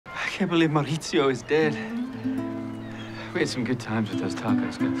can't believe Maurizio is dead. We had some good times with those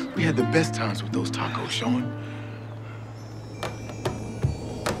tacos, Gus. We had the best times with those tacos, Shawn.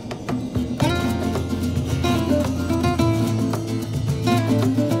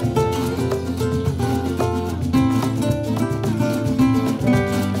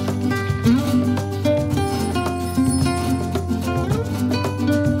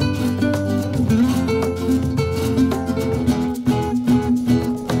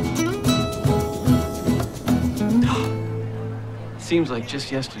 Seems like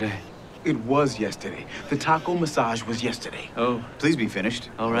just yesterday. It was yesterday. The taco massage was yesterday. Oh, Please be finished.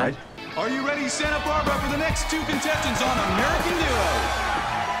 all right. Are you ready, Santa Barbara, for the next two contestants on American Duo?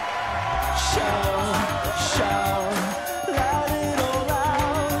 Let it all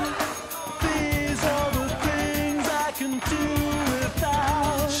out. These are the things I can do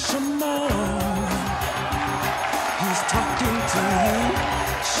without. Shawn, he's talking to you.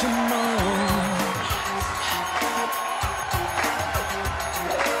 Shawn.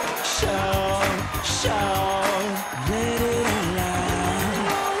 Shawn, let it all out.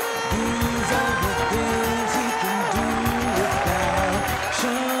 These are the things he can do without.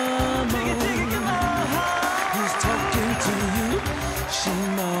 Shawn, he's talking to you.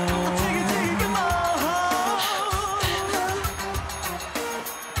 Shawn.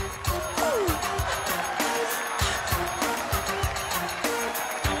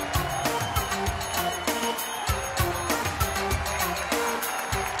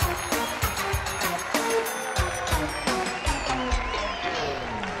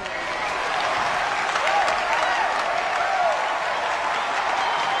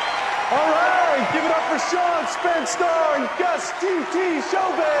 All right, give it up for Shawn Spencer and Gus TT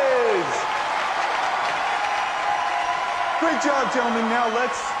Showbiz. Great job, gentlemen. Now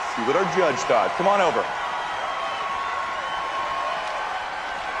let's see what our judge thought. Come on over.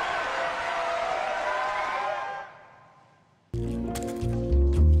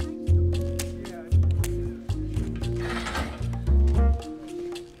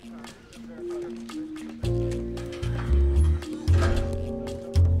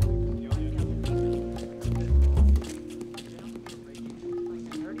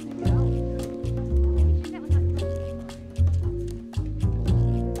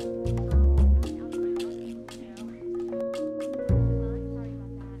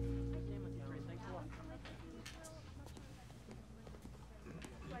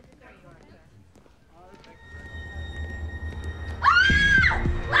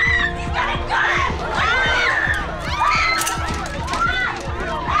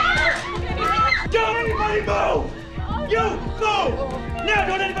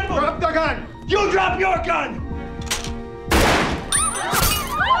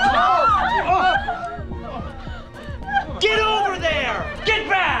 Get over there! Get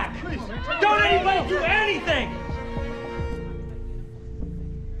back! Don't anybody do anything!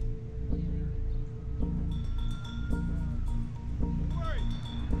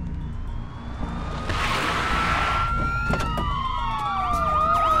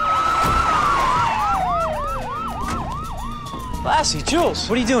 Lassie, Jules,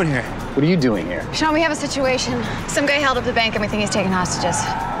 what are you doing here? What are you doing here? Shawn, we have a situation. Some guy held up the bank and we think he's taking hostages.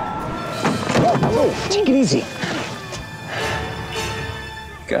 Whoa, take it easy.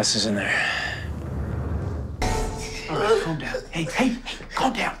 Gus is in there. All right, calm down. Hey,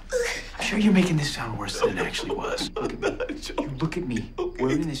 calm down. I'm sure you're making this sound worse than it actually was. Look at me. You look at me. Okay.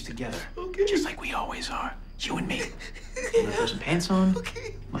 We're in this together. Okay. Just like we always are. You and me. I'm gonna throw some pants on.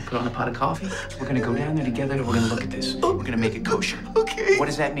 Okay. I'm gonna put on a pot of coffee. We're gonna go down there together and we're gonna look at this. We're gonna make it kosher. Okay. What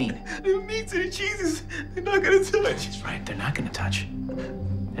does that mean? The meats and the cheeses, they're not gonna touch. That's right, they're not gonna touch.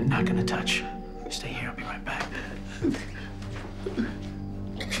 They're not gonna touch. Stay here, I'll be right back.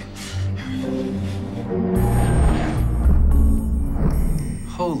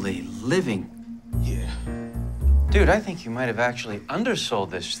 Holy living. Yeah. Dude, I think you might have actually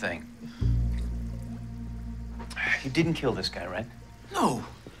undersold this thing. You didn't kill this guy, right? No.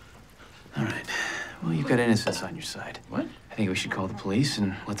 All right. Well, you've got innocence on your side. What? I think we should call the police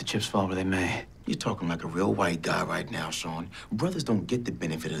and let the chips fall where they may. You're talking like a real white guy right now, Shawn. Brothers don't get the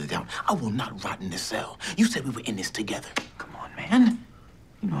benefit of the doubt. I will not rot in the cell. You said we were in this together. Come on, man.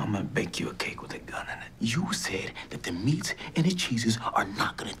 You know I'm gonna bake you a cake with a gun in it. You said that the meats and the cheeses are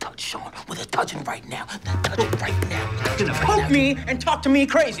not gonna touch Shawn. Well, they're touching right now. They're touching right now. You're gonna poke me and talk to me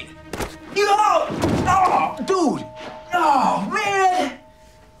crazy. No! Oh, dude! Oh, man!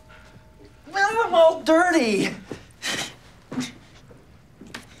 I'm all dirty.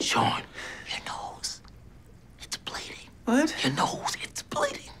 Shawn, your nose. It's bleeding. What? Your nose, it's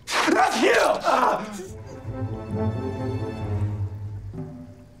bleeding. That's you!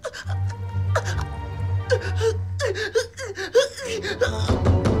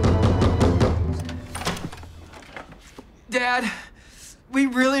 Dad, we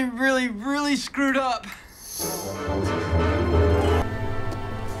really screwed up.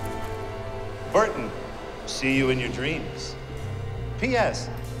 Burton, see you in your dreams. P.S.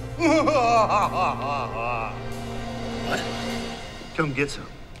 What? Come get some.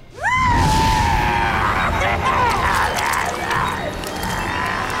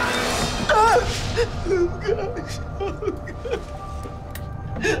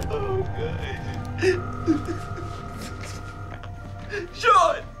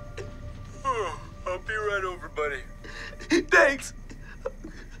 Shawn! I'll be right over, buddy. Thanks.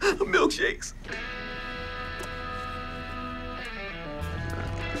 Milkshakes.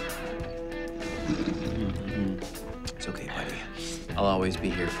 It's okay, buddy. I'll always be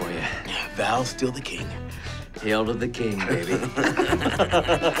here for you. Val's still the king. Hail to the king, baby.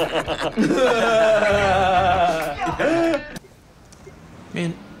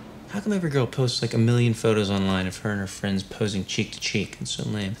 Man, how come every girl posts like a million photos online of her and her friends posing cheek to cheek? It's so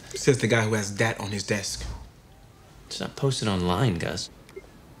lame. Says the guy who has that on his desk. It's not posted online, Gus.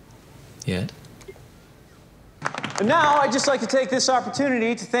 Yet. And now, I'd just like to take this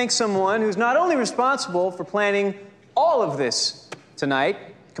opportunity to thank someone who's not only responsible for planning all of this tonight,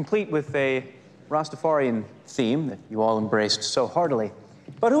 complete with a Rastafarian theme that you all embraced so heartily,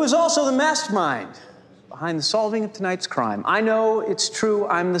 but who is also the mastermind behind the solving of tonight's crime. I know it's true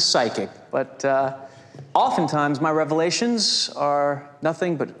I'm the psychic, but oftentimes my revelations are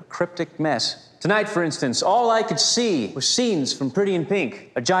nothing but a cryptic mess. Tonight, for instance, all I could see was scenes from Pretty in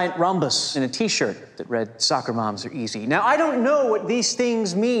Pink, a giant rhombus and a t-shirt that read, "Soccer moms are easy." Now, I don't know what these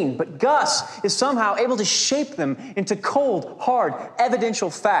things mean, but Gus is somehow able to shape them into cold, hard,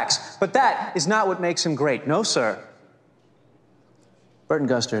 evidential facts. But that is not what makes him great. No, sir. Burton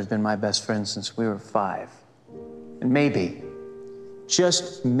Guster has been my best friend since we were 5. And maybe,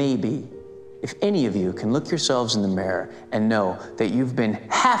 just maybe, if any of you can look yourselves in the mirror and know that you've been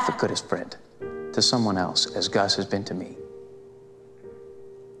half as good a friend to someone else as Gus has been to me,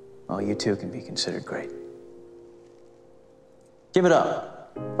 well, you too can be considered great. Give it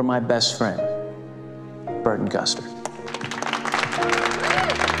up for my best friend, Burton Guster.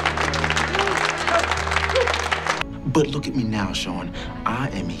 But look at me now, Shawn. I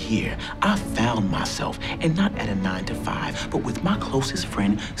am here. I found myself, and not at a 9 to 5, but with my closest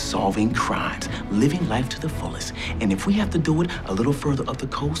friend, solving crimes, living life to the fullest. And if we have to do it a little further up the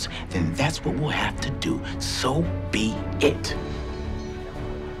coast, then that's what we'll have to do. So be it.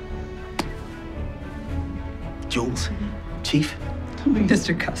 Jules, Chief.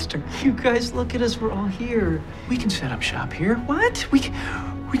 Mr. Guster, you guys, look at us. We're all here. We can set up shop here. What? We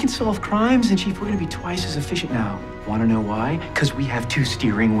can solve crimes, and Chief, we're gonna be twice as efficient now. Wanna know why? Because we have 2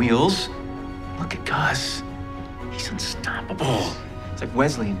 steering wheels. Look at Gus. He's unstoppable. It's like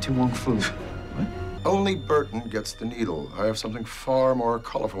Wesley in Tu Wong Fu. What? Only Burton gets the needle. I have something far more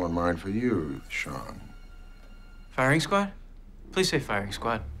colorful in mind for you, Shawn. Firing squad? Please say firing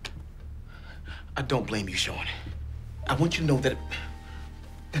squad. I don't blame you, Shawn. I want you to know that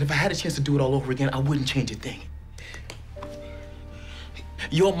if I had a chance to do it all over again, I wouldn't change a thing.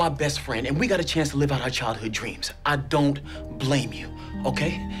 You're my best friend, and we got a chance to live out our childhood dreams. I don't blame you,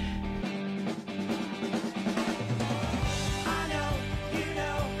 okay?